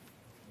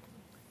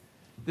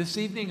This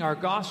evening, our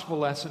gospel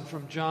lesson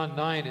from John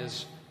 9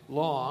 is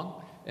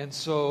long, and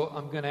so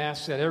I'm going to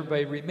ask that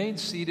everybody remain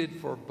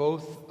seated for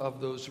both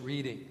of those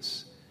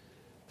readings.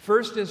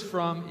 First is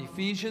from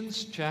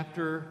Ephesians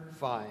chapter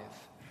 5.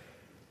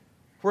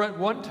 For at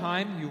one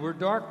time you were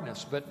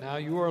darkness, but now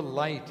you are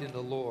light in the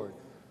Lord.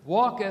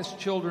 Walk as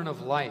children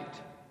of light.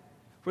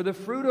 For the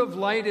fruit of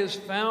light is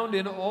found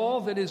in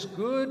all that is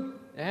good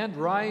and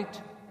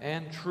right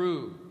and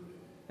true.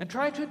 And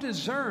try to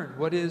discern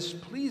what is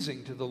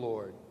pleasing to the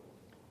Lord.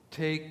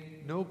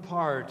 Take no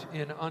part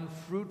in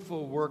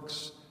unfruitful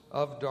works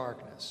of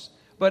darkness,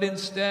 but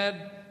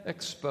instead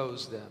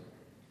expose them.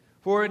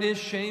 For it is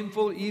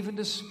shameful even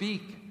to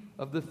speak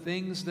of the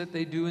things that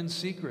they do in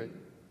secret.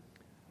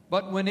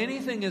 But when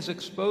anything is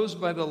exposed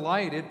by the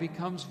light, it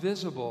becomes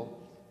visible.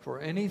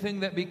 For anything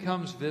that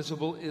becomes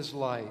visible is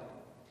light.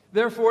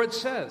 Therefore it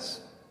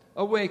says,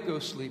 "Awake, O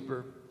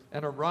sleeper,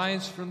 and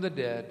arise from the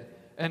dead,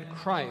 and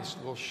Christ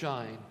will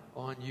shine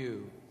on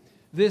you."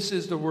 This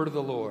is the word of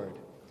the Lord.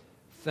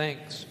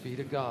 Thanks be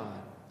to God.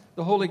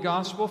 The Holy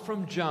Gospel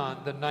from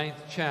John, the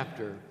 9th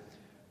chapter.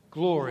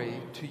 Glory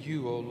to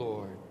you, O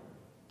Lord.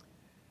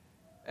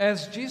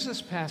 As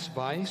Jesus passed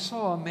by, he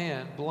saw a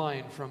man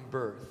blind from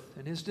birth,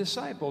 and his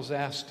disciples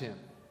asked him,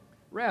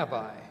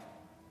 "Rabbi,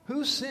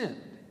 who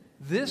sinned,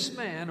 this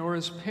man or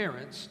his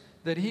parents,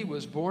 that he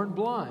was born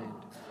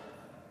blind?"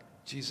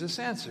 Jesus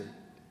answered,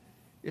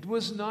 "It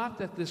was not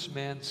that this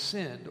man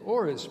sinned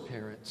or his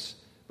parents,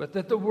 but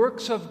that the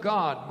works of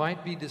God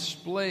might be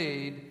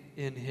displayed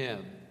in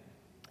him.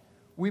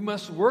 We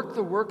must work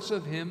the works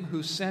of him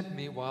who sent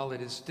me while it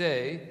is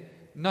day.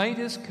 Night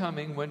is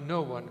coming when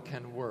no one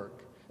can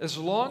work. As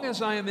long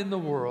as I am in the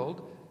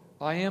world,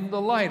 I am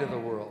the light of the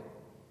world."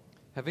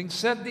 Having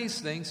said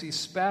these things, he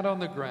spat on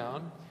the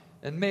ground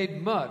and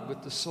made mud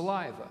with the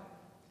saliva.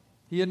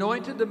 He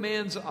anointed the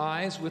man's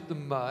eyes with the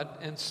mud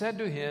and said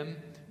to him,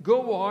 "Go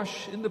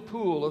wash in the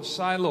pool of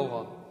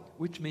Siloam,"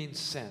 which means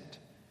sent.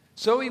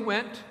 So he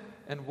went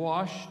and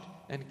washed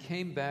and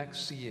came back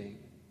seeing.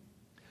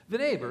 The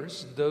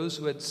neighbors, those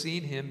who had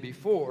seen him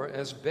before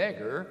as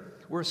beggar,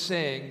 were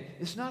saying,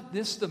 "Is not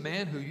this the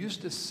man who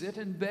used to sit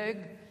and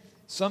beg?"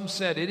 Some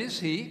said, "It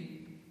is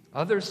he."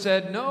 Others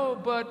said, "No,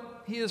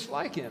 but he is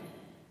like him."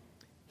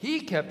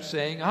 He kept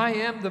saying, "I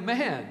am the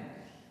man."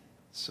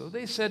 So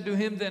they said to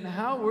him, "Then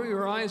how were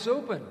your eyes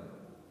open?"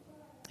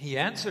 He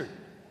answered,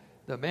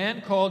 "The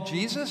man called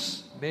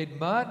Jesus made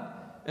mud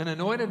and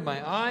anointed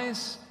my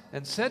eyes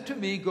and said to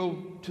me,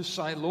 'Go to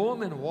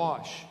Siloam and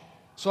wash.'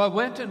 So I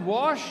went and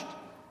washed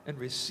and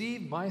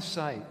received my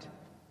sight."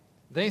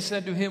 They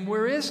said to him,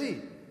 "Where is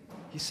he?"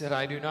 He said,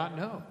 "I do not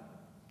know."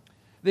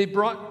 They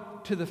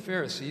brought to the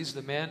Pharisees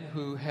the man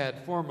who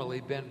had formerly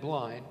been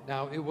blind.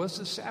 Now it was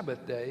the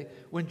Sabbath day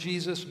when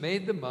Jesus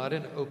made the mud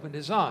and opened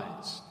his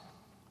eyes.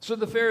 So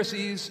the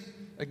Pharisees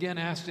again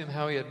asked him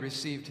how he had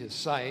received his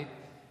sight.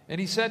 And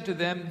he said to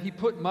them, "He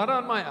put mud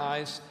on my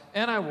eyes,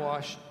 and I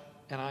washed,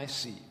 and I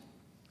see."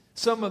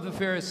 Some of the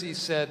Pharisees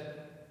said,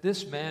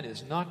 "This man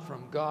is not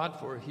from God,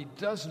 for he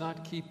does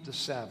not keep the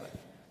Sabbath."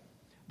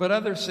 But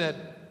others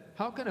said,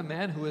 "How can a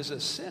man who is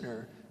a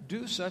sinner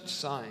do such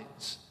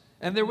signs?"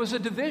 And there was a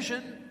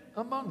division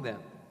among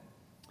them.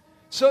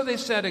 So they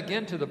said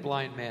again to the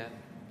blind man,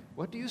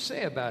 "What do you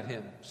say about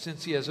him,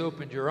 since he has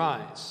opened your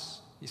eyes?"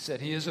 He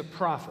said, "He is a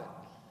prophet."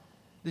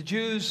 The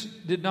Jews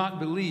did not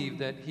believe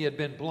that he had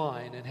been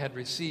blind and had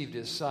received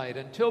his sight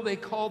until they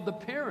called the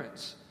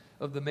parents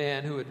of the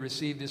man who had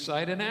received his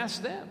sight and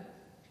asked them,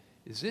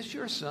 "Is this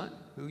your son,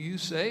 who you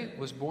say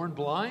was born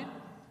blind?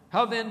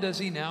 How then does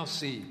he now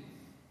see?"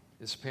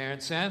 His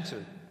parents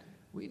answered,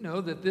 "We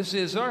know that this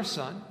is our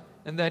son,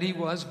 and that he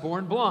was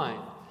born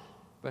blind.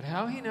 But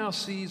how he now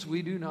sees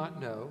we do not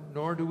know,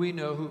 nor do we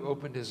know who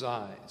opened his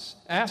eyes.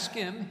 Ask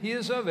him, he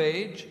is of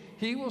age,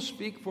 he will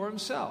speak for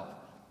himself."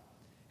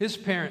 His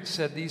parents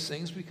said these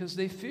things because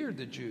they feared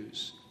the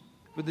Jews.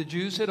 For the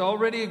Jews had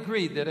already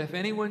agreed that if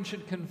anyone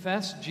should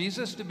confess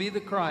Jesus to be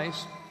the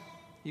Christ,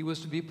 he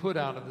was to be put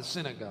out of the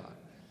synagogue.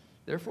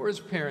 Therefore his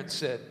parents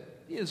said,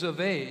 "He is of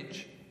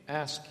age,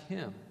 ask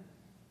him."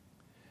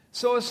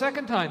 So a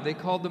second time they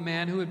called the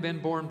man who had been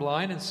born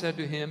blind and said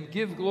to him,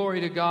 "Give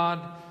glory to God.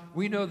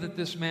 We know that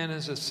this man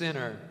is a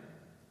sinner."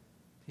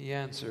 He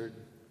answered,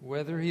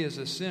 "Whether he is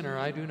a sinner,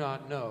 I do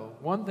not know.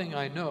 One thing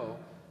I know,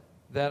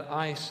 that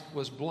I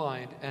was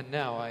blind, and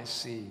now I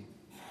see."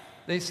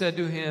 They said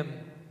to him,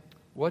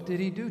 "What did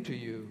he do to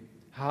you?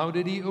 How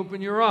did he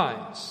open your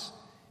eyes?"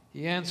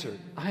 He answered,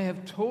 "I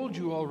have told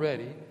you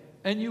already,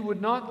 and you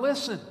would not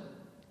listen.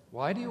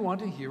 Why do you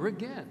want to hear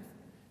again?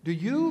 Do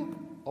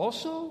you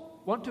also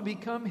want to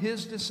become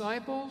his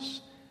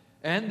disciples?"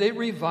 And they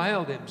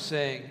reviled him,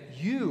 saying,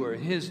 "You are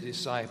his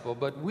disciple,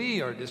 but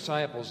we are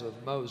disciples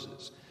of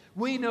Moses.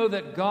 We know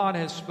that God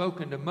has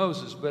spoken to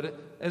Moses, but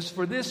as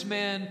for this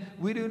man,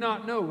 we do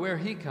not know where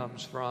he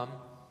comes from."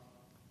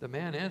 The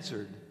man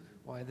answered,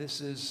 "Why, this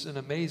is an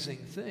amazing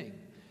thing.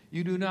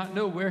 You do not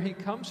know where he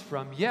comes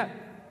from, yet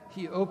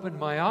he opened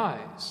my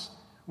eyes.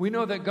 We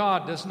know that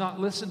God does not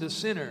listen to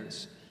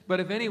sinners, But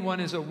if anyone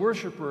is a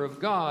worshiper of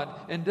God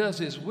and does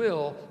his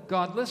will,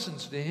 God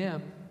listens to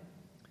him.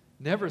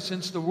 Never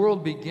since the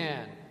world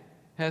began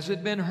has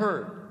it been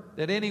heard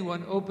that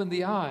anyone opened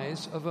the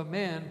eyes of a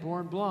man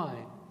born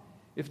blind.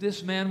 If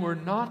this man were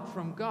not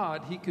from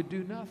God, he could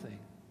do nothing.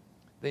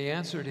 They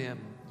answered him,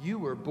 "You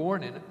were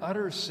born in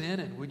utter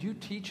sin, and would you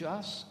teach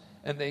us?"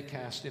 And they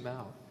cast him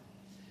out.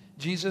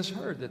 Jesus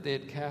heard that they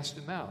had cast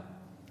him out.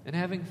 And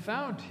having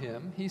found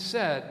him, he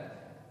said,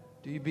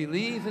 "Do you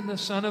believe in the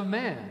Son of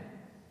Man?"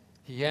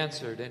 He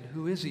answered, "And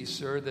who is he,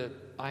 sir, that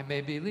I may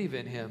believe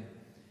in him?"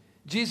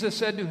 Jesus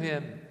said to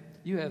him,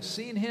 "You have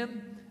seen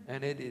him,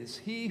 and it is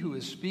he who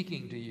is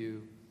speaking to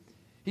you."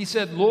 He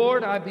said,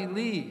 "Lord, I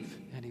believe,"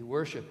 and he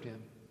worshiped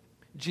him.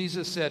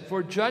 Jesus said,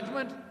 "For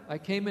judgment I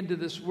came into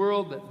this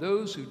world, that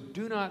those who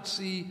do not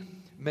see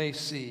may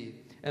see,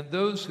 and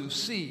those who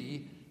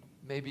see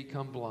may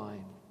become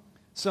blind."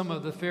 Some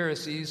of the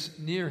Pharisees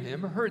near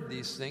him heard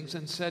these things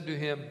and said to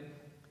him,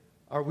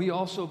 "Are we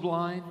also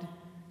blind?"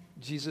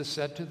 Jesus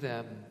said to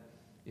them,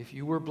 "If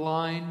you were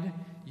blind,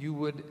 you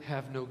would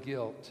have no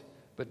guilt.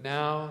 But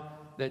now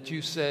that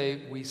you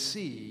say, 'We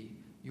see,'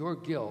 your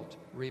guilt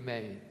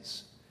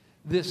remains."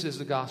 This is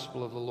the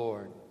gospel of the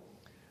Lord.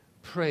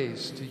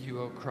 Praise to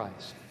you, O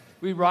Christ.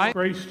 We rise.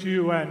 Grace to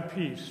you and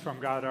peace from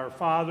God our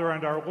Father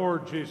and our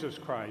Lord Jesus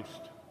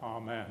Christ.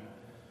 Amen.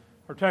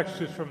 Our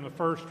text is from the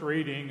first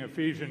reading,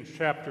 Ephesians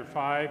chapter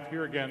 5.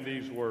 Here again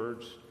these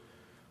words.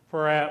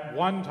 "For at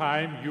one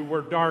time you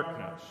were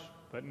darkness,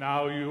 but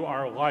now you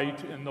are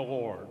light in the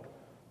Lord.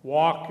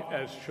 Walk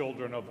as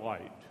children of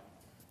light."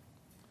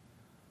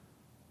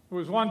 There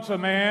was once a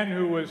man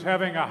who was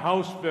having a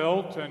house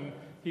built, and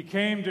he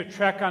came to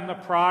check on the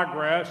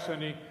progress,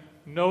 and he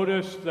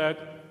noticed that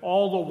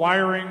all the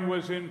wiring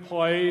was in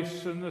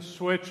place and the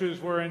switches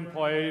were in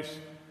place,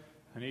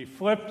 and he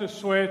flipped a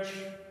switch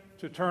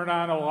to turn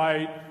on a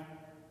light,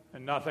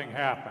 and nothing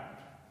happened.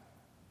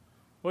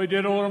 Well, he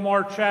did a little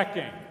more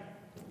checking,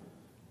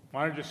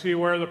 wanted to see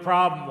where the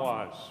problem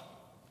was.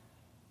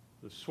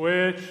 The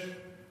switch,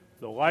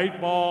 the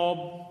light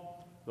bulb,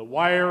 the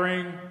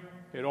wiring,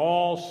 it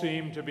all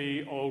seemed to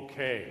be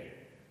okay,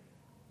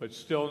 but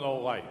still no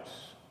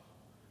lights.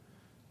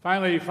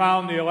 Finally, he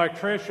found the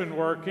electrician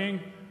working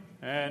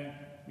and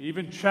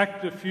even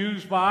checked the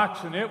fuse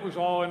box, and it was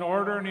all in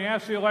order. And he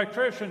asked the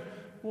electrician,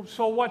 "Well,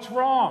 so what's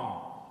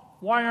wrong?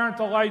 Why aren't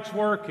the lights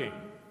working?"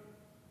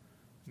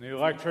 And the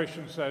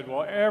electrician said,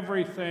 "Well,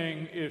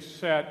 everything is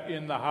set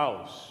in the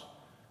house,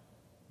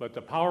 but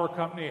the power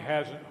company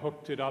hasn't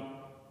hooked it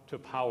up to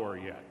power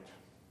yet.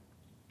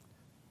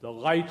 The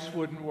lights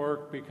wouldn't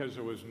work because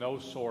there was no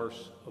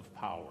source of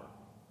power."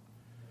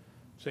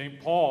 St.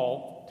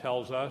 Paul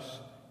tells us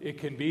it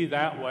can be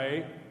that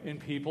way in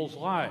people's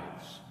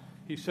lives.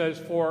 He says,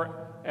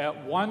 "For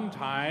at one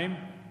time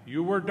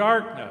you were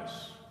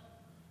darkness."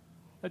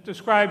 That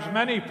describes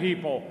many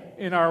people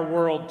in our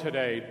world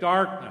today,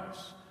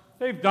 darkness.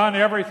 They've done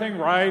everything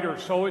right, or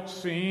so it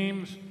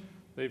seems.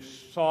 They've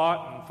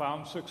sought and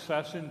found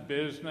success in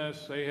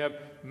business. They have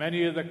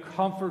many of the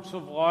comforts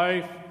of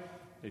life.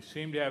 They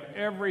seem to have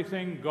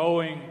everything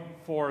going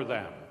for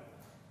them.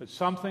 But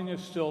something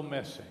is still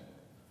missing.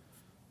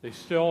 They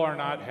still are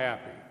not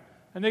happy.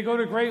 And they go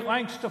to great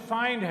lengths to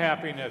find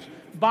happiness,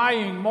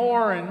 buying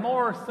more and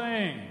more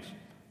things,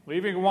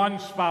 leaving one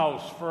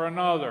spouse for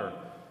another,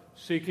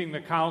 seeking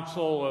the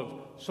counsel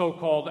of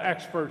so-called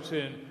experts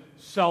in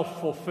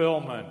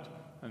self-fulfillment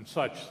and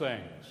such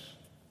things.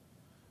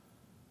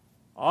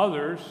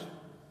 Others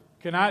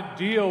cannot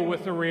deal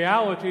with the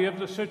reality of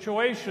the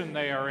situation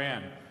they are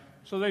in,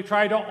 so they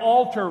try to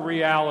alter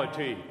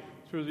reality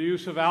through the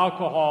use of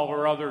alcohol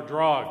or other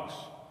drugs.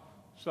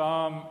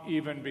 Some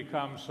even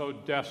become so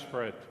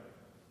desperate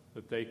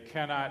that they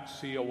cannot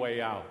see a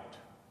way out,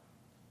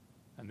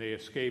 and they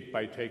escape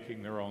by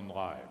taking their own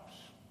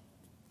lives.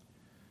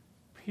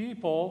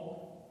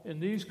 People in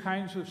these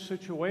kinds of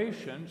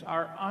situations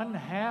are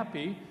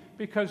unhappy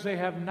because they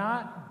have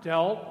not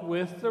dealt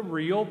with the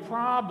real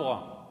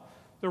problem.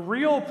 The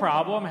real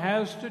problem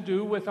has to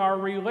do with our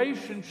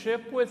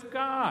relationship with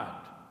God.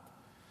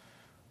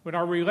 When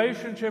our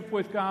relationship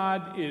with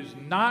God is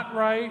not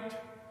right,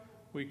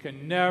 we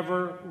can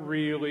never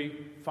really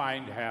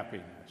find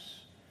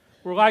happiness.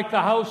 We're like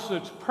the house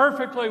that's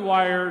perfectly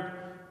wired,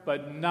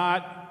 but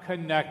not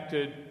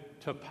connected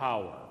to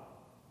power.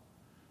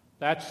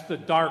 That's the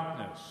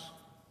darkness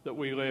that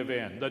we live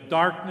in, the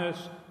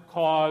darkness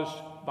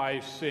caused by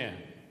sin.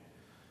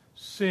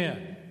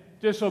 Sin,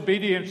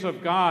 disobedience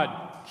of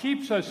God,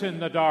 keeps us in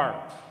the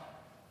dark.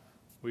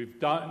 We've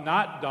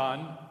not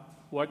done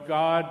what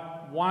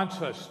God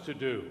wants us to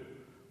do.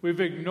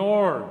 We've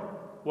ignored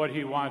what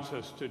He wants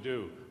us to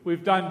do.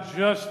 We've done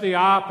just the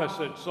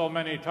opposite so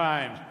many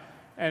times,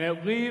 and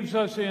it leaves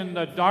us in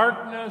the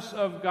darkness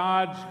of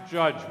God's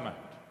judgment.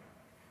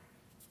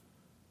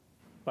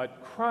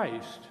 But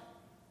Christ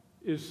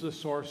is the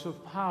source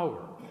of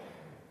power.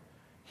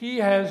 He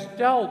has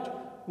dealt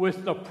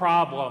with the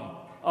problem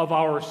of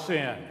our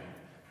sin.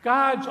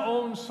 God's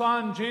own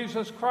Son,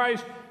 Jesus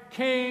Christ,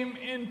 came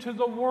into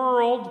the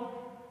world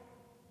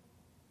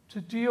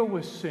to deal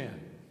with sin,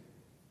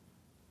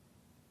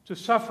 to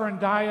suffer and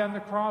die on the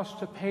cross,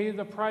 to pay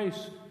the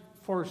price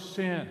for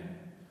sin,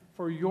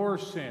 for your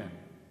sin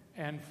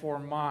and for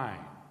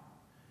mine.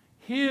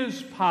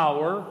 His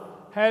power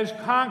has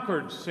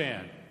conquered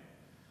sin,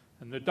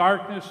 and the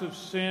darkness of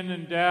sin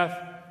and death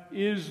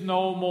is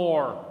no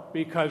more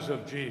because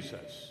of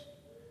Jesus.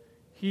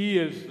 He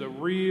is the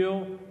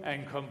real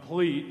and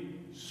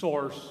complete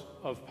source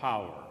of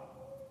power.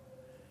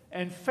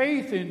 And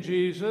faith in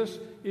Jesus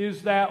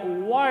is that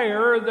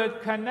wire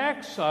that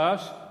connects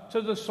us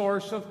to the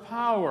source of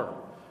power.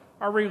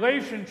 Our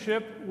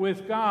relationship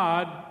with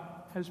God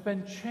has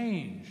been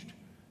changed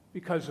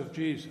because of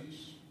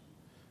Jesus.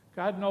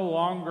 God no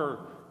longer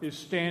is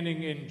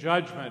standing in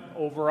judgment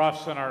over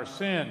us and our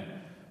sin,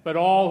 but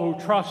all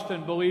who trust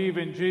and believe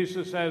in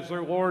Jesus as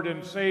their Lord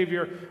and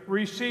Savior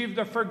receive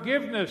the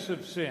forgiveness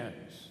of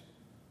sins,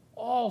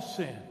 all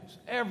sins,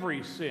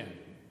 every sin,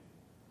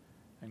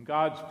 and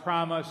God's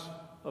promise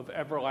of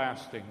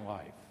everlasting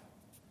life.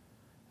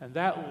 And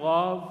that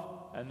love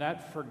and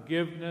that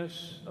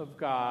forgiveness of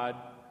God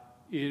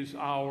is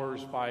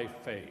ours by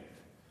faith.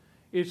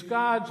 It's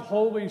God's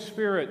Holy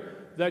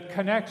Spirit that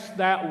connects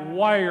that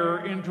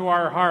wire into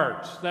our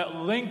hearts, that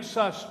links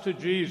us to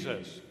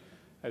Jesus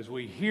as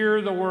we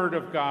hear the Word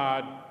of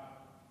God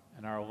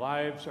and our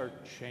lives are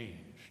changed.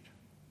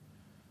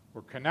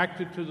 We're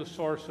connected to the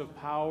source of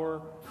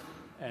power,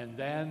 and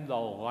then the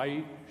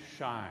light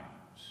shines.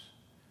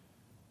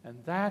 And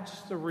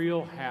that's the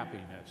real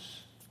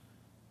happiness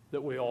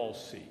that we all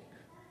seek.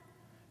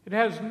 It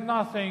has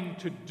nothing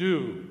to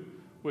do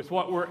with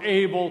what we're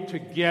able to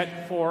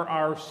get for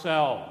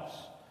ourselves,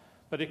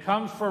 but it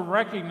comes from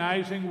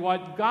recognizing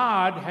what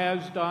God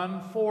has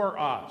done for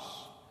us.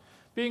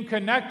 Being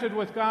connected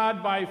with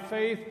God by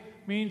faith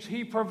means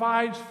He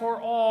provides for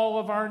all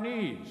of our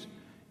needs.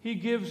 He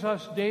gives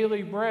us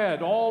daily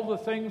bread, all the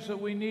things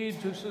that we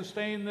need to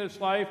sustain this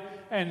life,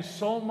 and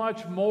so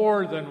much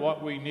more than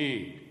what we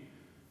need,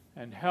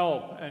 and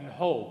help and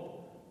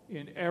hope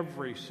in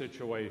every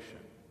situation.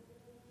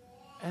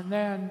 And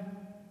then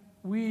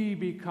we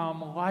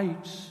become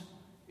lights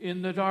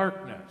in the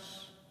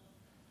darkness.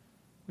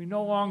 We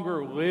no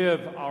longer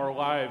live our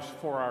lives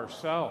for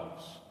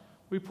ourselves.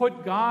 We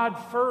put God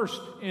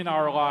first in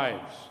our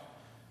lives.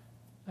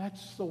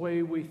 That's the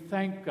way we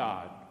thank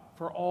God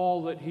for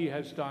all that He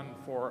has done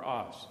for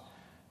us.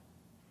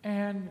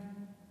 And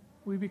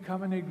we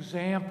become an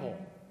example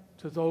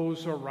to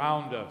those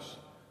around us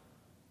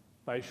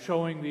by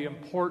showing the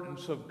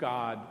importance of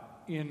God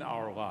in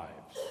our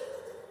lives.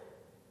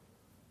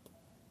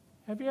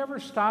 Have you ever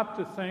stopped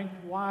to think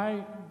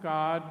why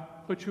God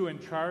put you in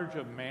charge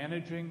of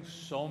managing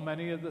so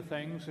many of the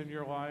things in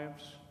your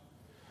lives?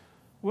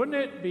 Wouldn't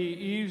it be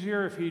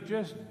easier if He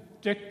just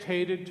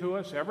dictated to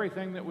us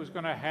everything that was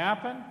going to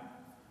happen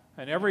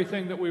and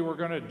everything that we were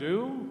going to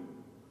do?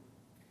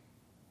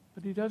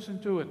 But He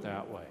doesn't do it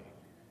that way.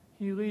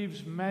 He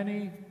leaves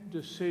many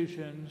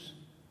decisions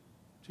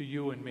to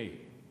you and me.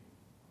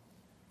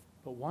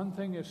 But one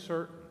thing is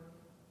certain.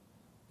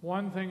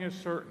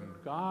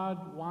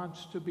 God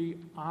wants to be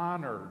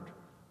honored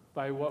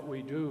by what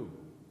we do.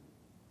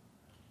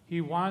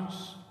 He wants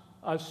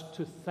us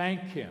to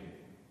thank Him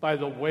by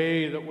the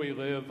way that we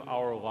live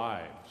our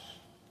lives.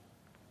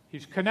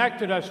 He's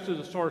connected us to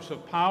the source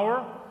of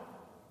power,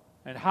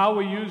 and how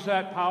we use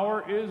that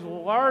power is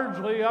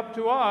largely up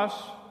to us,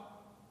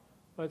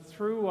 but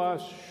through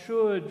us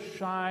should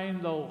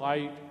shine the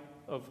light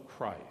of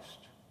Christ.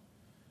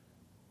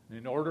 And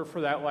in order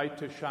for that light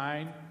to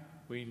shine,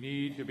 we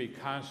need to be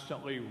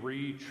constantly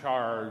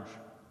recharged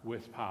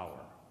with power.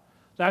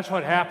 That's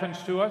what happens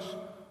to us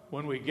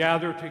when we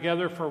gather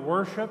together for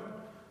worship.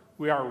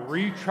 We are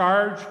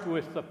recharged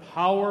with the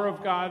power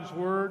of God's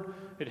Word.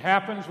 It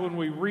happens when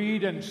we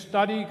read and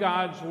study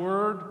God's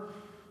Word,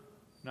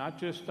 not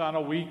just on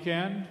a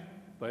weekend,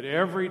 but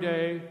every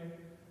day.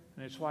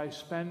 And it's why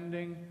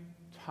spending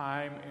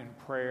time in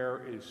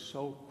prayer is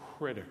so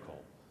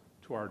critical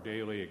to our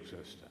daily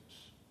existence.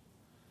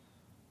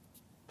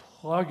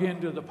 Plug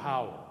into the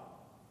power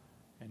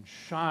and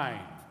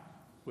shine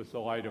with the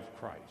light of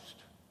Christ.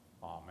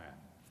 Amen.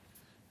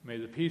 May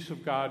the peace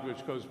of God,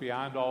 which goes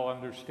beyond all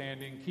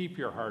understanding, keep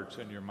your hearts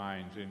and your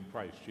minds in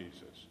Christ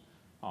Jesus.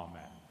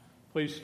 Amen. Please